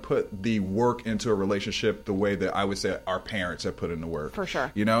don't want to put the work into a relationship the way that I would say our parents have put in the work. For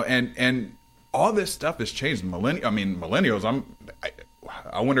sure. And all this stuff has changed. Millennials,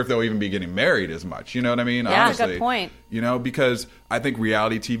 I wonder if they'll even be getting married as much. You know what I mean? Yeah, honestly, good point. Because I think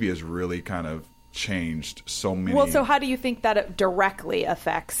reality TV has really kind of changed so many. Well, so how do you think that it directly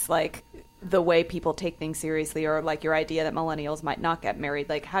affects the way people take things seriously, or like your idea that millennials might not get married?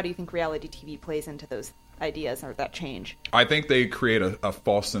 Like, how do you think reality TV plays into those ideas or that change? I think they create a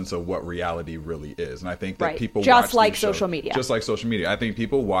false sense of what reality really is, and I think that Right. people Just watch like these shows- social media. just like social media. I think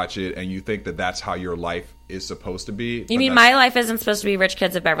people watch it, and you think that that's how your life is supposed to be. You mean my life isn't supposed to be Rich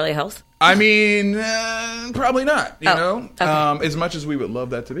Kids of Beverly Hills? I mean, probably not. You Oh, know, okay. as much as we would love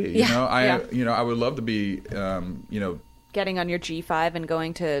that to be. Yeah. I would love to be. Getting on your G5 and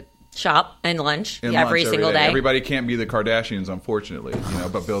going to Shop and lunch in every lunch single day. Everybody can't be the Kardashians, unfortunately.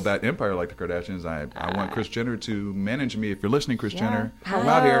 But build that empire like the Kardashians. I want Kris Jenner to manage me. If you're listening, Kris Jenner, I'm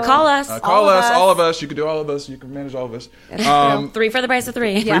out here. Call us. Call All of us. us. All of us. You can do all of us. You can manage all of us. 3 for the price of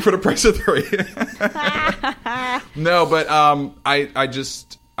 3. Three for the price of 3. No, but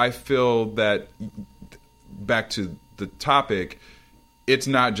I feel that, back to the topic, it's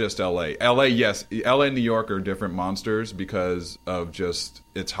not just LA. LA, yes, LA and New York are different monsters because of just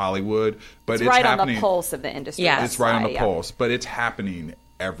it's Hollywood, but it's it's right happening. on the pulse of the industry. Yeah. It's right on the Yeah. pulse, but it's happening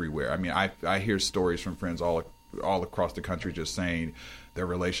everywhere. I mean, I hear stories from friends all across the country just saying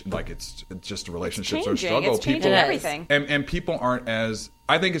their it's just relationships are a Changing. struggle. It's changing People- everything. And people aren't as.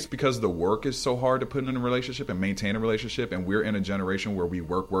 I think it's because the work is so hard to put in a relationship and maintain a relationship, and we're in a generation where we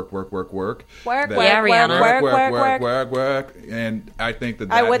work. Work, that- work, Yeah, Rihanna. work. And I think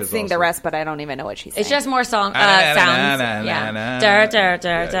that I would has sing the also- rest, but I don't even know what she's saying. It's just more sounds. Yeah.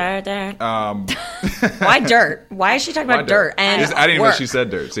 Dirt. Why dirt? Why is she talking Why about dirt? And I didn't even know work. she said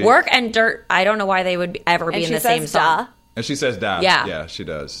dirt. See? Work and dirt. I don't know why they would ever be and in she the says same song. duh. And she says "da." Yeah. Yeah, she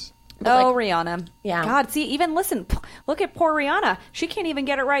does. Oh, Rihanna. Yeah. God, see, even listen, look at poor Rihanna. She can't even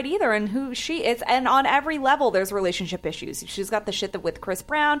get it right either. And who she is. And on every level, there's relationship issues. She's got the shit that with Chris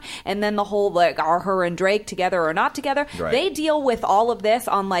Brown, and then the whole, like, are her and Drake together or not together? Right. They deal with all of this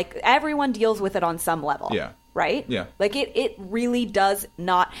on, like, everyone deals with it on some level. Yeah. Right? Yeah. Like, it really does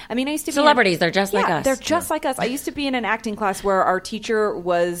not. I mean, I used to be Celebrities, they're just like us. They're just like us. I used to be in an acting class where our teacher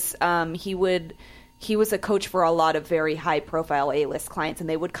was, he was a coach for a lot of very high profile A-list clients, and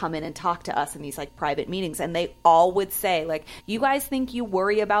they would come in and talk to us in these like private meetings, and they all would say, like, you guys think you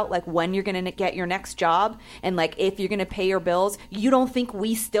worry about like when you're going to get your next job and like if you're going to pay your bills. You don't think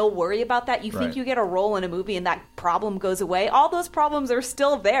we still worry about that? You think Right. you get a role in a movie and that problem goes away? All those problems are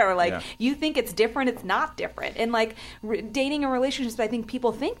still there. Like, Yeah. you think it's different, it's not different. And like dating and relationships, I think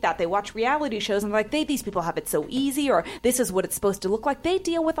people think that. They watch reality shows and they're like, these people have it so easy, or this is what it's supposed to look like. They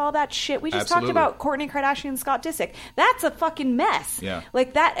deal with all that shit. We just talked Absolutely. about Kourtney Kardashian and Scott Disick. That's a fucking mess. Yeah.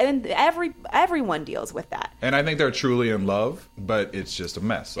 Like that, and everyone deals with that. And I think they're truly in love, but it's just a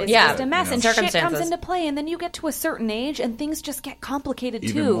mess. Like It's you Yeah. just said, a mess, you know? and shit comes Circumstances. into play, and then you get to a certain age, and things just get complicated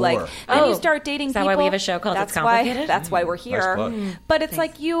Even too. more. Like, then Oh. you start dating Is that people. why we have a show called that's It's Complicated? That's why we're here. plug. But it's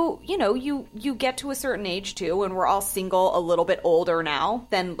like you get to a certain age too, and we're all single, a little bit older now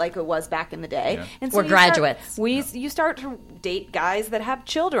than like it was back in the day. Yeah. And We're you start- graduates. you start to date guys that have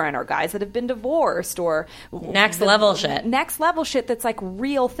children, or guys that have been divorced, or Next level shit. Next level shit that's like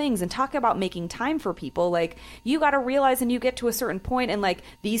real things. And talk about making time for people. Like, you got to realize, and you get to a certain point, and like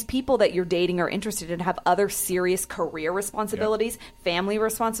these people that you're dating are interested in have other serious career responsibilities, family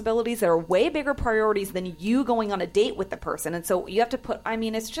responsibilities that are way bigger priorities than you going on a date with the person. And so you have to put, I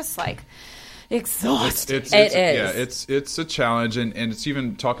mean, it's just like exhausting. It is. Yeah, it's a challenge, and it's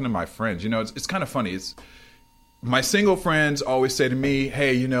even talking to my friends. You know, it's kind of funny. It's my single friends always say to me,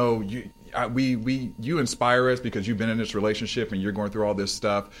 "Hey, you know, you inspire us because you've been in this relationship and you're going through all this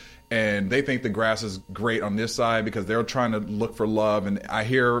stuff." And they think the grass is great on this side because they're trying to look for love. And I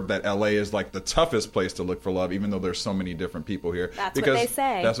hear that LA is like the toughest place to look for love, even though there's so many different people here. That's what because they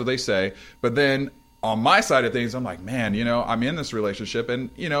say. That's what they say. But then on my side of things, I'm like, man, you know, I'm in this relationship, and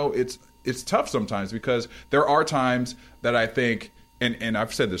you know, it's tough sometimes because there are times that I think, and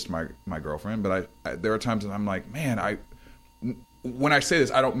I've said this to my girlfriend, but I there are times that I'm like, man, when I say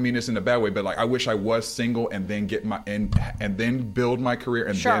this, I don't mean this in a bad way, but like I wish I was single and then get my and then build my career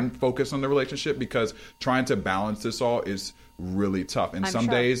and Sure. then focus on the relationship, because trying to balance this all is really tough, and I'm some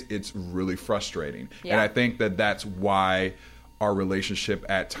sure. days it's really frustrating. Yeah. And I think that that's why our relationship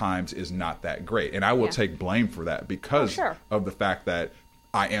at times is not that great, and I will Yeah. take blame for that because sure. of the fact that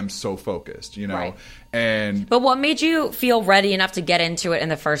I am so focused, you know. Right. And But what made you feel ready enough to get into it in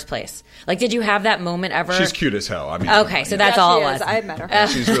the first place? Like, did you have that moment ever? she's cute as hell. I mean, Okay, so that's Yeah, all she it is. was. I met her.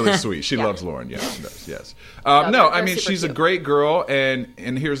 she's really sweet. She loves Lauren. Yes, she does. Yes. No, No, they're I mean, super she's a cute. great girl, and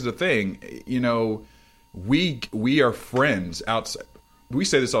here's the thing, you know, we are friends outside. We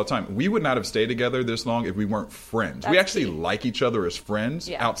say this all the time. We would not have stayed together this long if we weren't friends. We That's actually key. like each other as friends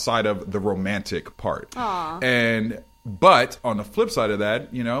Yeah. outside of the romantic part. Aw. And But on the flip side of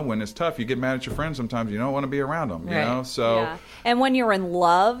that, when it's tough, you get mad at your friends sometimes. You don't want to be around them, you know? So, yeah. And when you're in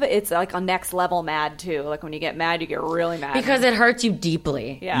love, it's like a next level mad too. Like when you get mad, you get really mad. Because it hurts you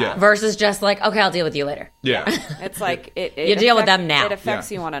deeply. Yeah. Versus just like, okay, I'll deal with you later. Yeah. It's like, it You deal with them now. It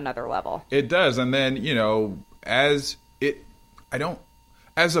affects you on another level. It does. And then, as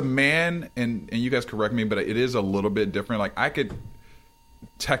a man, and you guys correct me, but it is a little bit different. Like I could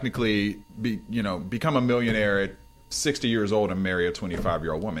technically become a millionaire at 60 years old and marry a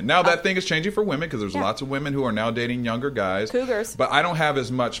 25-year-old woman. Now that thing is changing for women because there's lots of women who are now dating younger guys. Cougars. But I don't have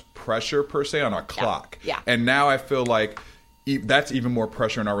as much pressure per se on our clock. Yeah. And now I feel like that's even more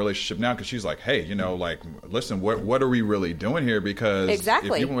pressure in our relationship now because she's like, hey, listen, what are we really doing here? Because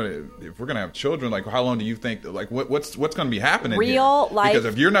exactly. if we're gonna have children, like how long do you think? Like what's gonna be happening? Real here? life. Because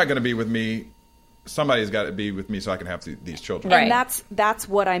if you're not gonna be with me, somebody's got to be with me so I can have these children. Right. And that's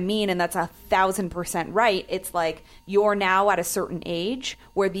what I mean, and that's 1,000% right. It's like you're now at a certain age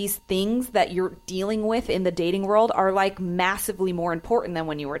where these things that you're dealing with in the dating world are like massively more important than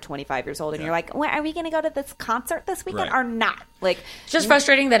when you were 25 years old and you're like, well, are we going to go to this concert this weekend or not? Like, it's just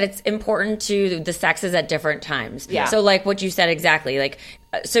frustrating that it's important to the sexes at different times. Yeah. So like what you said exactly, like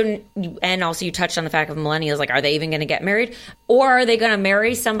and also you touched on the fact of millennials, like are they even going to get married or are they going to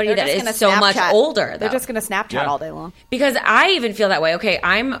marry somebody that is so much older? They're just going to Snapchat all day long. Because I even feel that way. Okay,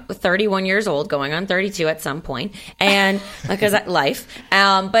 I'm 31 years old, going on 32 at some point, and because life.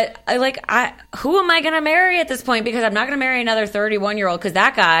 But who am I going to marry at this point? Because I'm not going to marry another 31-year-old because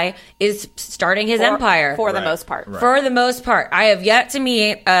that guy is starting his empire for the most part. Right. For the most part, I have yet to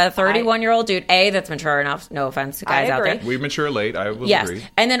meet a 31-year-old dude. That's mature enough. No offense to guys out there. We mature late. I will Yes. agree.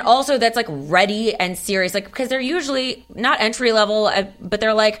 And then also that's like ready and serious, like because they're usually not entry level, but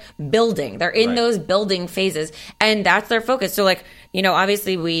they're like building. They're in those building phases, and that's their focus. So like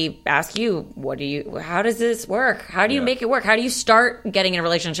obviously we ask you, how does this work? How do you make it work? How do you start getting in a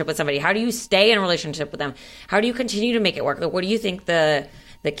relationship with somebody? How do you stay in a relationship with them? How do you continue to make it work? Like, what do you think the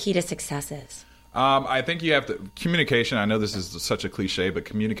key to success is? I think you have to communication. I know this is such a cliche, but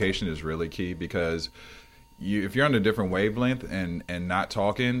communication is really key because if you're on a different wavelength and not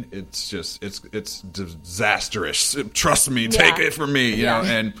talking, it's disastrous. Trust me, take it from me. You know,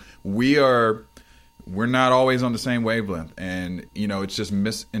 and we're not always on the same wavelength, and it's just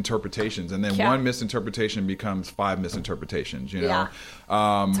misinterpretations, and then one misinterpretation becomes 5 misinterpretations. It's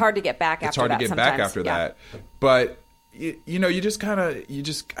hard to get back. It's hard to get back after that, but. You just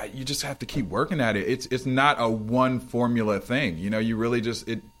have to keep working at it. It's not a one formula thing. You really just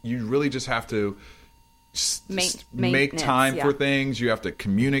have to make time for things. You have to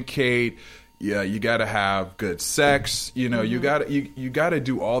communicate. Yeah, you got to have good sex. You got to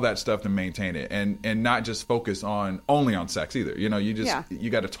do all that stuff to maintain it, and not just focus only on sex either. You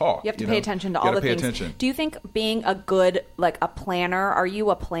got to talk. You have to pay attention to all the things. Do you think being a good a planner? Are you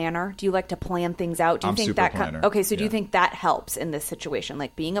a planner? Do you like to plan things out? Do you I'm think super that planner. Okay, so do you think that helps in this situation,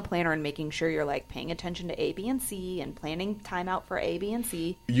 like being a planner and making sure you're paying attention to A, B, and C, and planning time out for A, B, and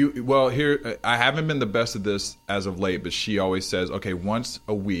C? Here I haven't been the best at this as of late, but she always says, okay, once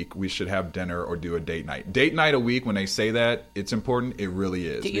a week we should have dinner or do a date night. Date night a week, when they say that it's important, it really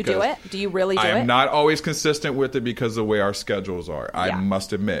is. Do you do it? Do you really do it? I am not always consistent with it because of the way our schedules are. I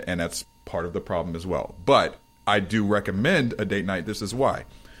must admit, and that's part of the problem as well. But I do recommend a date night. This is why.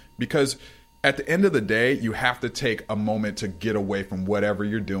 Because at the end of the day, you have to take a moment to get away from whatever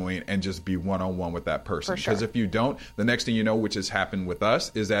you're doing and just be one-on-one with that person. Because if you don't, the next thing you know, which has happened with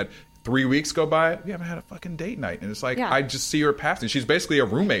us, is that 3 weeks go by, we haven't had a fucking date night. And it's I just see her passing. She's basically a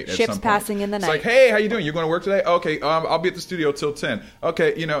roommate at some point. Ships passing in the night. It's hey, how you doing? You going to work today? Okay, I'll be at the studio till 10.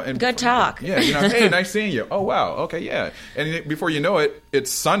 Okay, and good talk. Yeah, hey, nice seeing you. Oh, wow. Okay, yeah. And before you know it,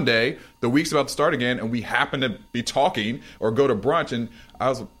 it's Sunday. The week's about to start again, and we happen to be talking or go to brunch,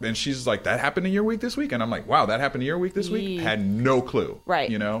 and she's like, that happened in your week this week? And I'm like, wow, that happened in your week this week? Had no clue.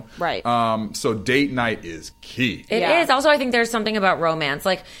 Right. Right. So date night is key. It is. Also, I think there's something about romance.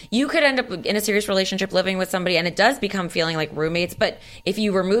 Like, you could end up in a serious relationship living with somebody, and it does become feeling like roommates, but if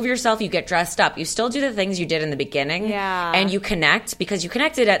you remove yourself, you get dressed up. You still do the things you did in the beginning. Yeah. And you connect, because you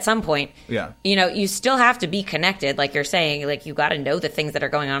connected at some point. Yeah. You still have to be connected, like you're saying. Like, you got to know the things that are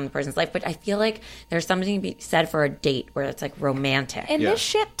going on in the person's life. But I feel like there's something to be said for a date where it's romantic. And this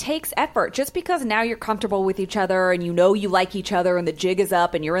shit takes effort. Just because now you're comfortable with each other and you like each other and the jig is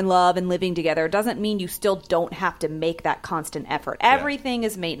up and you're in love and living together doesn't mean you still don't have to make that constant effort. Everything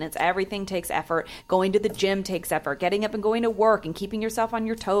is maintenance. Everything takes effort. Going to the gym takes effort. Getting up and going to work and keeping yourself on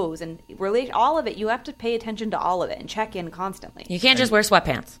your toes and all of it. You have to pay attention to all of it and check in constantly. You can't just wear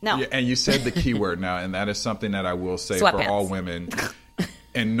sweatpants. No. Yeah, and you said the key word now, and that is something that I will say Sweatpants. for all women.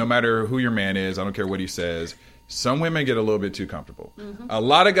 And no matter who your man is, I don't care what he says, some women get a little bit too comfortable. A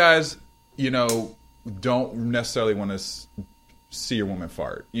lot of guys, don't necessarily want to see your woman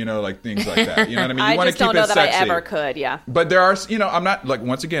fart, like things like that. You know what I mean? You I want just to keep don't know it that sexy. I ever could. Yeah. But there are, I'm not like,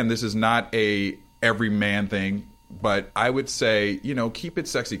 once again, this is not a every man thing, but I would say, keep it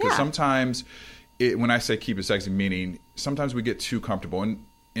sexy, because sometimes when I say keep it sexy, meaning sometimes we get too comfortable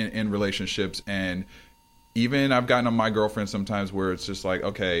in relationships, and even I've gotten on my girlfriend sometimes where it's just like,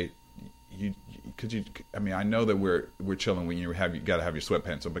 okay, I know that we're chilling when you got to have your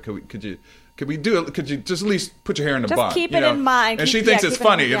sweatpants on, but could you do it? Could you just at least put your hair in the bun? Just keep it in mind. And she thinks it's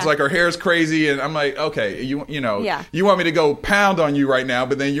funny. It's like her hair's crazy, and I'm like, okay, you want me to go pound on you right now,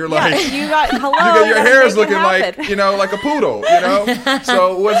 but then you're like, you got your hair is looking like like a poodle,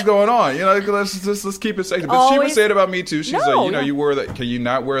 So what's going on? Let's keep it safe. But she would say it about me too. She's you wear that. Can you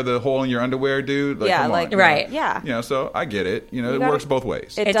not wear the hole in your underwear, dude? Like, come on, right. Yeah. So I get it. It works both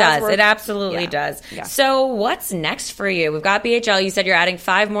ways. It does. It absolutely does. Yeah. So what's next for you? We've got BHL. You said you're adding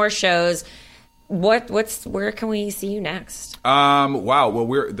 5 more shows. Where can we see you next? Wow.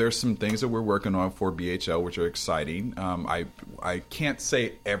 Well, there's some things that we're working on for BHL, which are exciting. I can't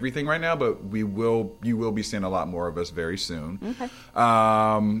say everything right now, but you will be seeing a lot more of us very soon. Okay.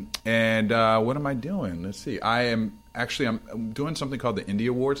 And what am I doing? Let's see. I'm doing something called the Indie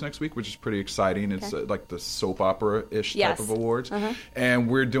Awards next week, which is pretty exciting. It's like the soap opera-ish type of awards. And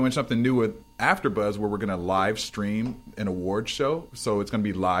we're doing something new with AfterBuzz, where we're going to live stream an award show. So it's going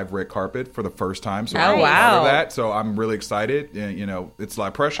to be live red carpet for the first time. So I'm part of that. So I'm really excited. And, it's a lot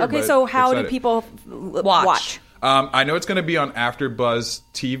of pressure. Okay, but so how excited. do people watch? I know it's going to be on AfterBuzz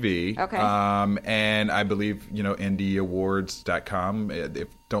TV. Okay. And I believe, indieawards.com.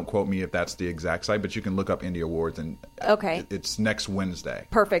 Don't quote me if that's the exact site, but you can look up Indie Awards, and it's next Wednesday.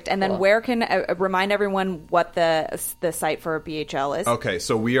 Perfect. And then where can remind everyone what the site for BHL is? Okay,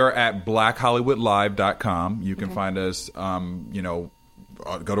 so we are at blackhollywoodlive.com. You can find us, go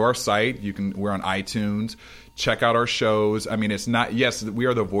to our site. We're on iTunes. Check out our shows. I mean, it's not, yes, we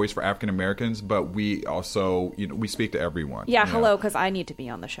are the voice for African Americans, but we also, we speak to everyone. Yeah, hello, because I need to be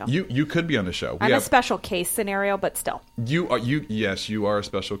on the show. You could be on the show. I'm a special case scenario, but still. Yes, you are a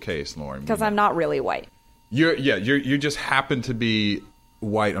special case, Lauren. Because I'm not really white. You just happen to be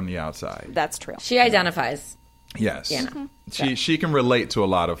white on the outside. That's true. She identifies. Yes. Yeah. She can relate to a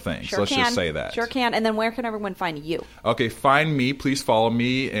lot of things. Sure Let's can. just say that. Sure can. And then where can everyone find you? Okay, find me. Please follow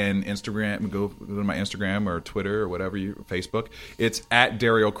me and Instagram. Go to my Instagram or Twitter or whatever, Facebook. It's at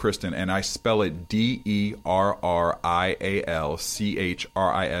Dariel Christin, and I spell it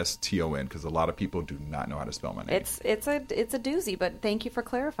DERRIALCHRISTON, because a lot of people do not know how to spell my name. It's a doozy, but thank you for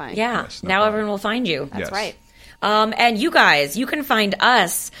clarifying. Yeah. Yes, no now problem. everyone will find you. That's right. And you guys, you can find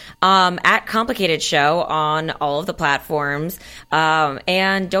us at Complicated Show on all of the platforms.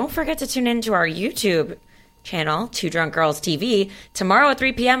 And don't forget to tune into our YouTube channel, Two Drunk Girls TV, tomorrow at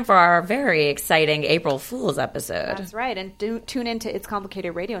 3 p.m. for our very exciting April Fool's episode. That's right. And tune into It's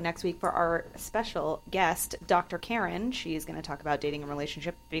Complicated Radio next week for our special guest, Dr. Karen. She's going to talk about dating and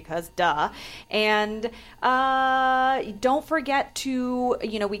relationship because duh. And don't forget to,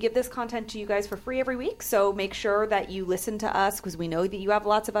 we give this content to you guys for free every week. So make sure that you listen to us, because we know that you have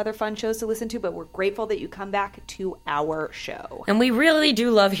lots of other fun shows to listen to, but we're grateful that you come back to our show. And we really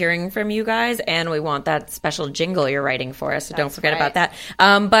do love hearing from you guys, and we want that special jingle you're writing for us, so don't forget about that.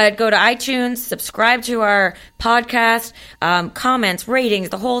 But go to iTunes, subscribe to our podcast, comments, ratings,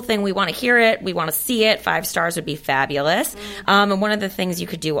 the whole thing. We want to hear it. We want to see it. 5 stars would be fabulous. And one of the things you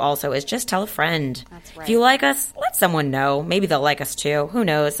could do also is just tell a friend. That's right. If you like us, let someone know. Maybe they'll like us too. Who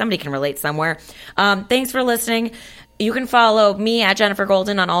knows? Somebody can relate somewhere. Thanks for listening. You can follow me at Jennifer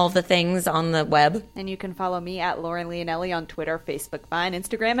Golden on all of the things on the web. And you can follow me at Lauren Leonelli on Twitter, Facebook, Vine,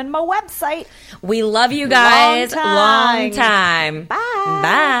 Instagram, and my website. We love you guys. Long time. Bye.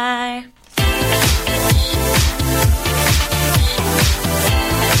 Bye.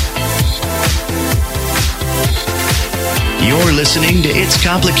 You're listening to It's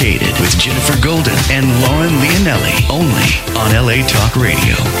Complicated with Jennifer Golden and Lauren Leonelli, only on LA Talk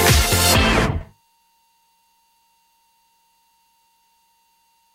Radio.